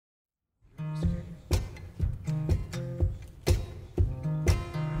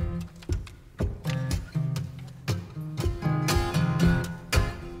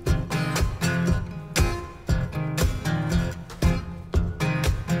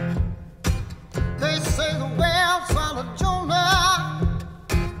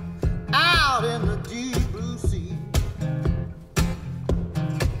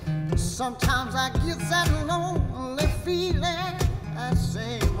Sometimes I get that lonely feeling, that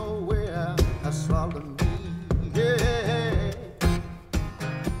same old way I swallowed me. Yeah.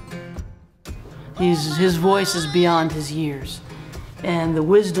 His voice is beyond his years, and the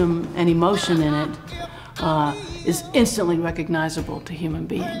wisdom and emotion in it is instantly recognizable to human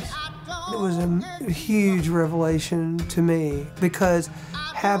beings. It was a huge revelation to me, because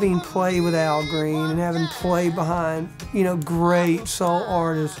having played with Al Green and having played behind, you know, great soul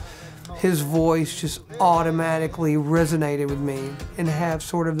artists, his voice just automatically resonated with me, and have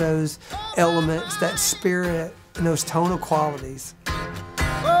sort of those elements, that spirit, and those tonal qualities.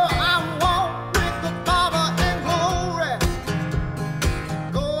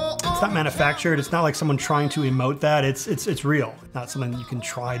 It's not manufactured. It's not like someone trying to emote that. It's real. Not something you can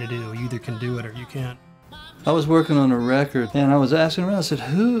try to do. You either can do it or you can't. I was working on a record, and I was asking around. I said,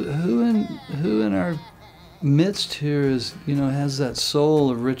 "Who in our midst here is, you know, has that soul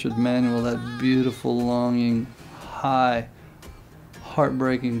of Richard Manuel, that beautiful, longing, high,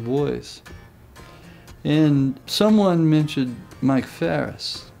 heartbreaking voice?" And someone mentioned Mike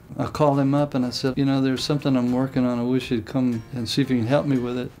Farris. I called him up and I said, "You know, there's something I'm working on. I wish you'd come and see if you can help me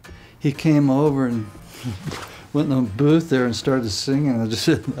with it." He came over and went in the booth there and started singing. I just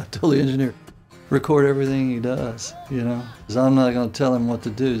said, I told the engineer, record everything he does, you know. 'Cause I'm not going to tell him what to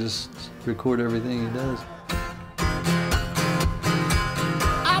do, just record everything he does.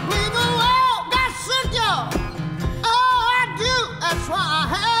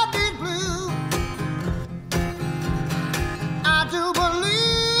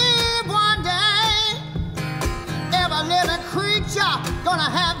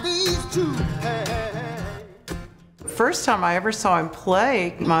 First time I ever saw him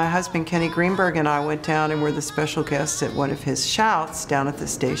play, my husband Kenny Greenberg and I went down and were the special guests at one of his shouts down at the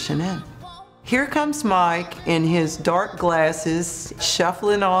Station Inn. Here comes Mike in his dark glasses,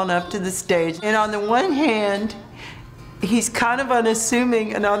 shuffling on up to the stage. And on the one hand, he's kind of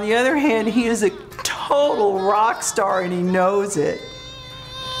unassuming, and on the other hand, he is a total rock star and he knows it.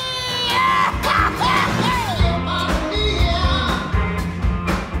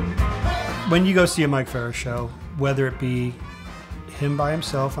 When you go see a Mike Farris show, whether it be him by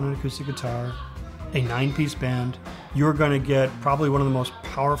himself on an acoustic guitar, a 9-piece band, you're going to get probably one of the most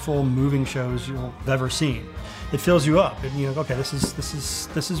powerful, moving shows you'll have ever seen. It fills you up, and you know, okay, this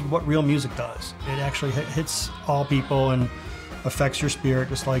is what real music does. It actually hits all people and affects your spirit,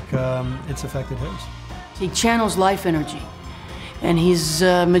 just like it's affected his. He channels life energy, and he's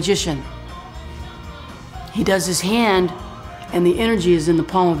a magician. He does his hand, and the energy is in the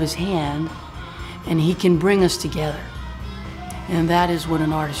palm of his hand, and he can bring us together. And that is what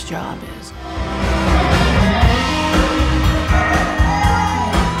an artist's job is.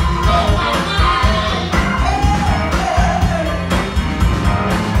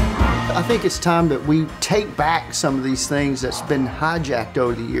 I think it's time that we take back some of these things that's been hijacked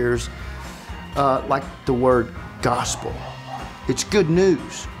over the years, like the word gospel. It's good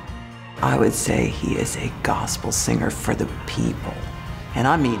news. I would say he is a gospel singer for the people, and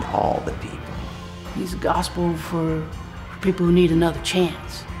I mean all the people. He's gospel for people who need another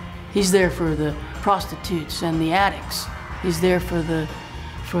chance. He's there for the prostitutes and the addicts. He's there for the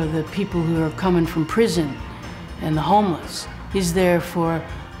people who are coming from prison and the homeless. He's there for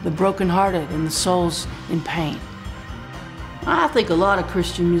the brokenhearted and the souls in pain. I think a lot of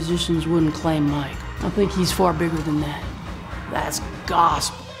Christian musicians wouldn't claim Mike. I think he's far bigger than that. That's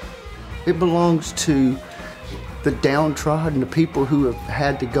gospel. It belongs to the downtrodden, the people who have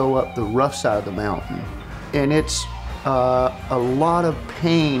had to go up the rough side of the mountain. And it's a lot of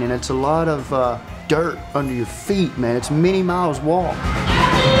pain, and it's a lot of dirt under your feet, man. It's many miles walk.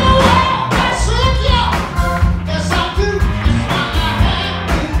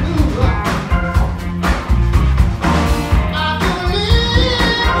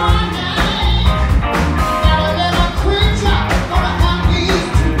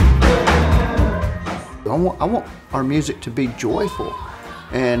 I want our music to be joyful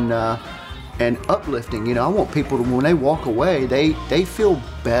and uplifting. You know, I want people to, when they walk away, they feel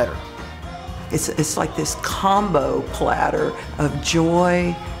better. It's like this combo platter of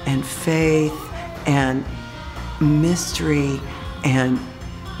joy and faith and mystery and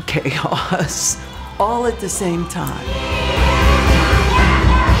chaos all at the same time.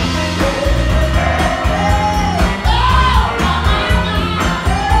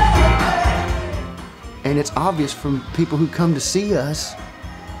 And it's obvious from people who come to see us,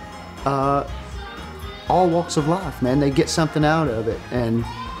 all walks of life, man. They get something out of it. And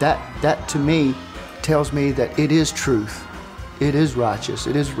that to me tells me that it is truth. It is righteous.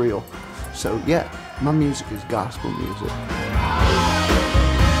 It is real. So yeah, my music is gospel music.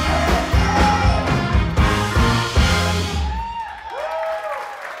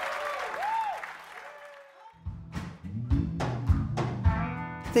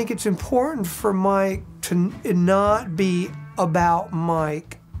 I think it's important for Mike to not be about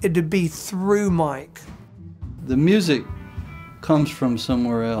Mike, it to be through Mike. The music comes from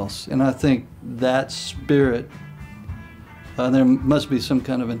somewhere else, and I think that spirit, there must be some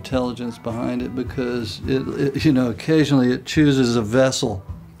kind of intelligence behind it, because it, you know, occasionally it chooses a vessel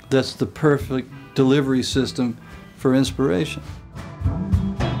that's the perfect delivery system for inspiration.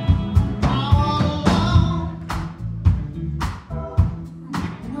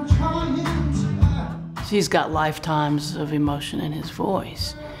 He's got lifetimes of emotion in his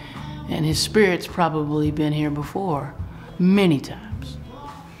voice, and his spirit's probably been here before, many times.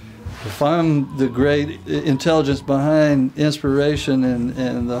 If I'm the great intelligence behind inspiration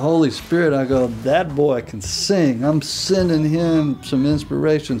and the Holy Spirit, I go, that boy can sing. I'm sending him some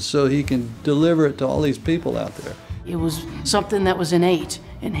inspiration so he can deliver it to all these people out there. It was something that was innate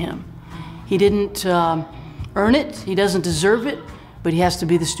in him. He didn't earn it, he doesn't deserve it, but he has to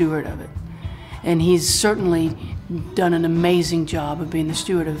be the steward of it. And he's certainly done an amazing job of being the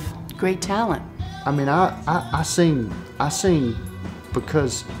steward of great talent. I mean, I sing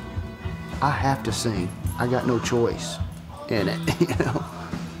because I have to sing. I got no choice in it, you know.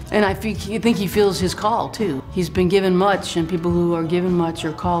 And I think he feels his call too. He's been given much, and people who are given much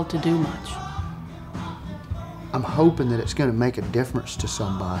are called to do much. I'm hoping that it's going to make a difference to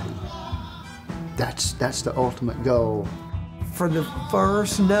somebody. That's the ultimate goal. For the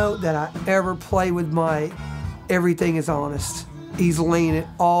first note that I ever played with Mike, everything is honest. He's laying it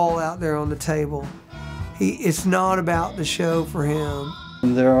all out there on the table. It's not about the show for him.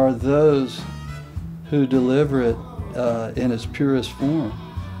 And there are those who deliver it in its purest form.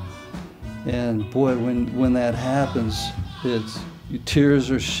 And boy, when that happens, tears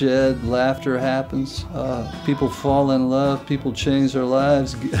are shed, laughter happens, people fall in love, people change their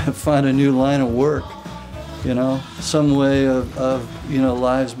lives, find a new line of work. You know, some way of you know,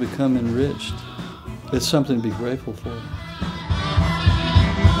 lives become enriched. It's something to be grateful for.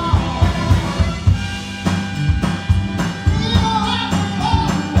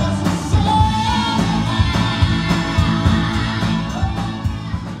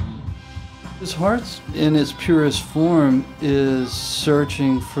 His heart, in its purest form, is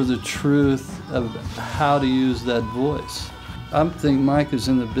searching for the truth of how to use that voice. I think Mike is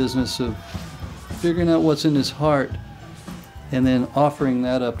in the business of figuring out what's in his heart and then offering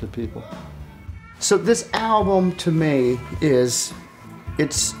that up to people. So this album to me it's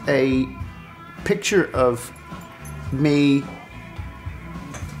a picture of me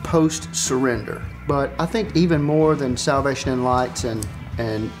post-surrender. But I think even more than Salvation and Lights and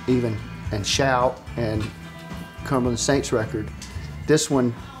Shout and Cumberland Saints record, this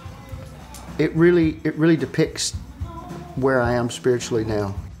one, it really depicts where I am spiritually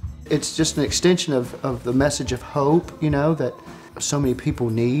now. It's just an extension of the message of hope, you know, that so many people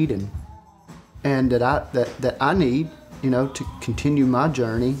need and that I need, you know, to continue my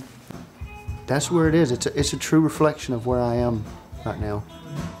journey. That's where it is. It's a true reflection of where I am right now.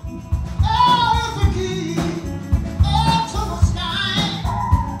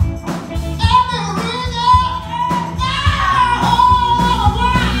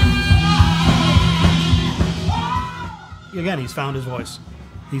 Again, he's found his voice.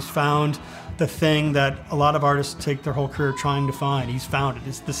 He's found the thing that a lot of artists take their whole career trying to find. He's found it.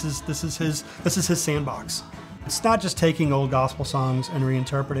 This is his sandbox. It's not just taking old gospel songs and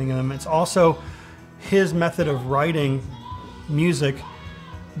reinterpreting them. It's also his method of writing music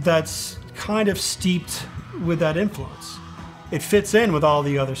that's kind of steeped with that influence. It fits in with all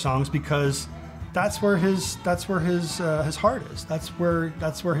the other songs because that's where his heart is. That's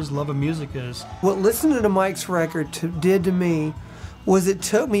where his love of music is. What listening to Mike's record did to me was it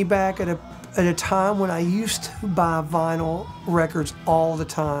took me back at a time when I used to buy vinyl records all the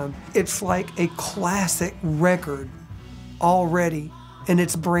time. It's like a classic record already, and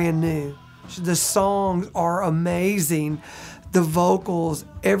it's brand new. The songs are amazing. The vocals,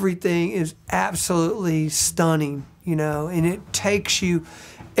 everything is absolutely stunning, you know, and it takes you,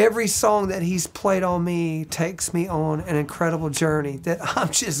 every song that he's played on me takes me on an incredible journey that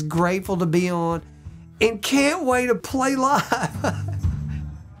I'm just grateful to be on and can't wait to play live.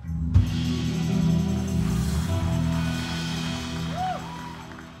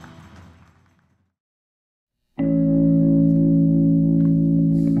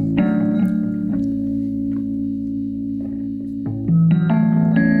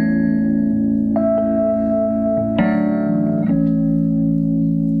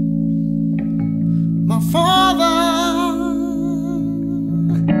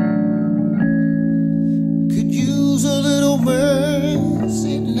 Could use a little mercy.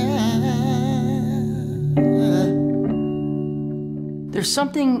 There's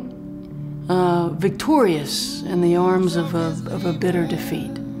something victorious in the arms of a bitter defeat,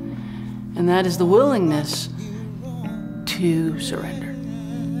 and that is the willingness to surrender.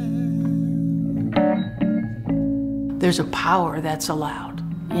 There's a power that's allowed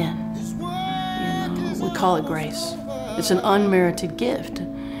in. We call it grace. It's an unmerited gift.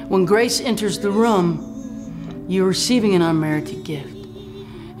 When grace enters the room, you're receiving an unmerited gift.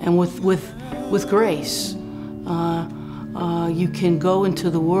 And with grace, you can go into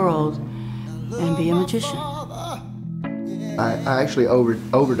the world and be a magician. I actually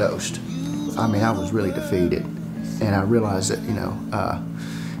overdosed. I mean, I was really defeated, and I realized that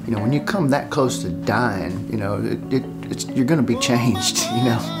when you come that close to dying, you're going to be changed,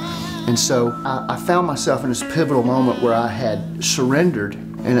 And so I found myself in this pivotal moment where I had surrendered,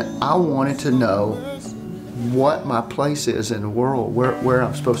 and I wanted to know what my place is in the world, where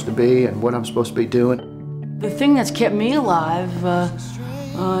I'm supposed to be and what I'm supposed to be doing. The thing that's kept me alive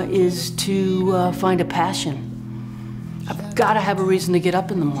is to find a passion. I've got to have a reason to get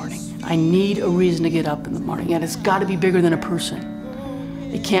up in the morning. I need a reason to get up in the morning, and it's got to be bigger than a person.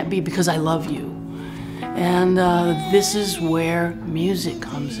 It can't be because I love you. And this is where music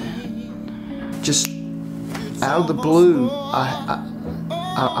comes in. Just out of the blue,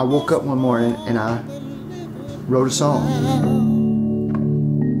 I woke up one morning and I wrote a song.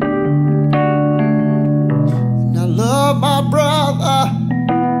 And I love my brother.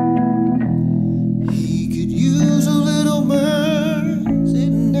 He could use a little mercy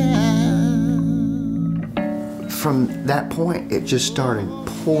now. From that point, it just started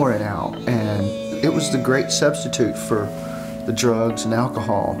pouring out, and it was the great substitute for the drugs and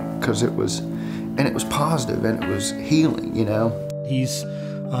alcohol, because it was positive and it was healing, He's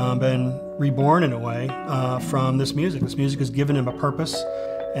been reborn in a way from this music. This music has given him a purpose,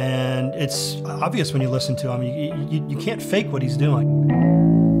 and it's obvious when you listen to him. You can't fake what he's doing.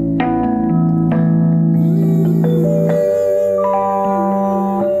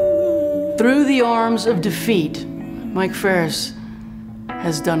 Through the arms of defeat, Mike Farris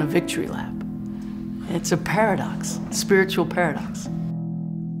has done a victory lap. It's a paradox, a spiritual paradox.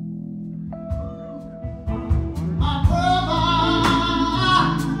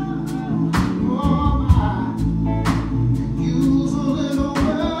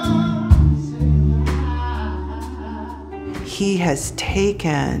 He has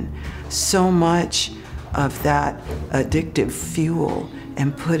taken so much of that addictive fuel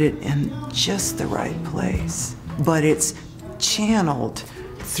and put it in just the right place. But it's channeled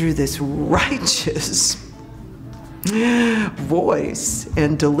through this righteous voice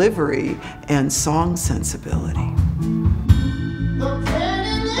and delivery and song sensibility.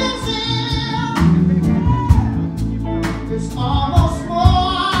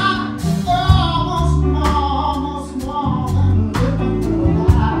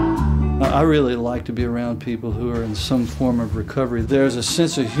 I really like to be around people who are in some form of recovery. There's a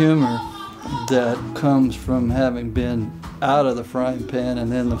sense of humor that comes from having been out of the frying pan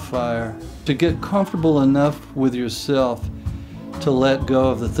and in the fire. To get comfortable enough with yourself to let go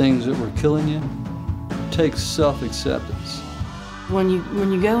of the things that were killing you takes self-acceptance. When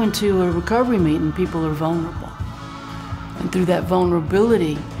you go into a recovery meeting, people are vulnerable. And through that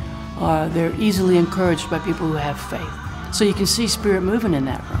vulnerability, they're easily encouraged by people who have faith. So you can see spirit moving in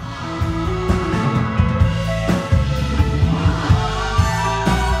that room.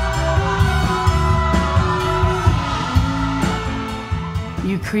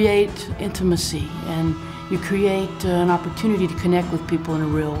 You create intimacy, and you create an opportunity to connect with people in a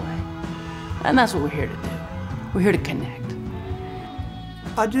real way. And that's what we're here to do. We're here to connect.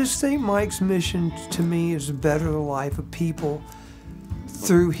 I just think Mike's mission to me is to better the life of people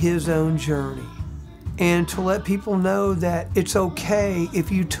through his own journey, and to let people know that it's okay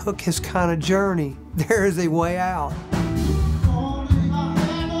if you took his kind of journey. There is a way out.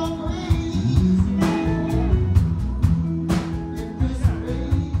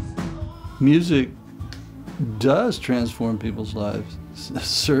 Music does transform people's lives.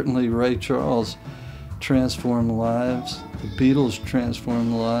 Certainly Ray Charles transformed lives. The Beatles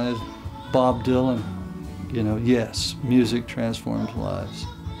transformed lives. Bob Dylan, yes, music transformed lives.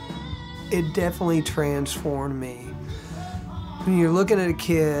 It definitely transformed me. When you're looking at a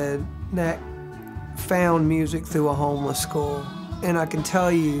kid that found music through a homeless school, and I can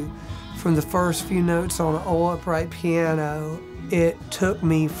tell you from the first few notes on an old upright piano, it took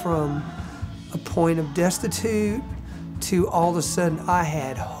me from a point of destitute to all of a sudden I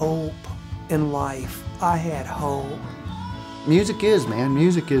had hope in life. I had hope. Music is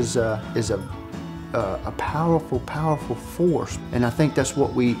a a powerful, powerful force. And I think that's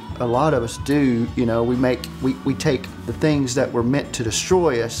what a lot of us do. You know, we take the things that were meant to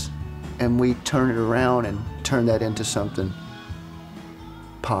destroy us and we turn it around and turn that into something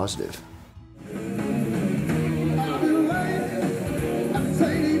positive.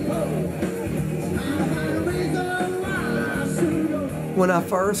 When I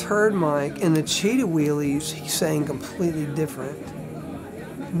first heard Mike in the Cheetah Wheelies, he sang completely different.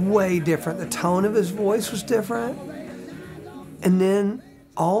 Way different. The tone of his voice was different. And then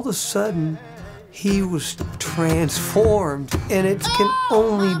all of a sudden, he was transformed. And it can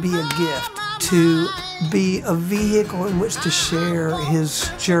only be a gift to be a vehicle in which to share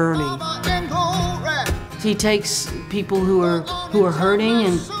his journey. He takes people who are hurting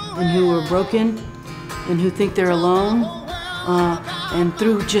and who are broken and who think they're alone, and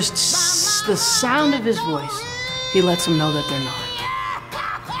through just the sound of his voice, he lets them know that they're not.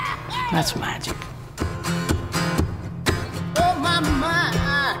 That's magic. Oh, my, my.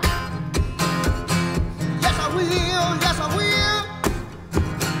 Yes, I will. Yes, I will.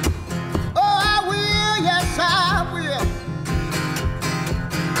 Oh, I will. Yes, I will.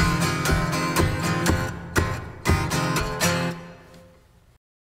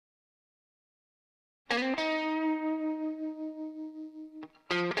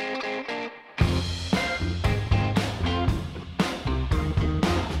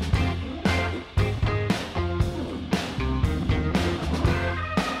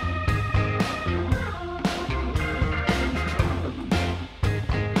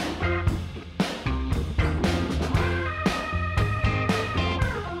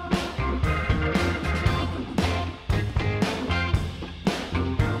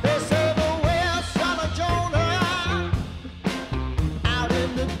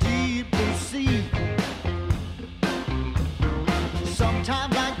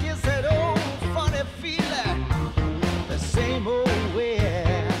 Sometimes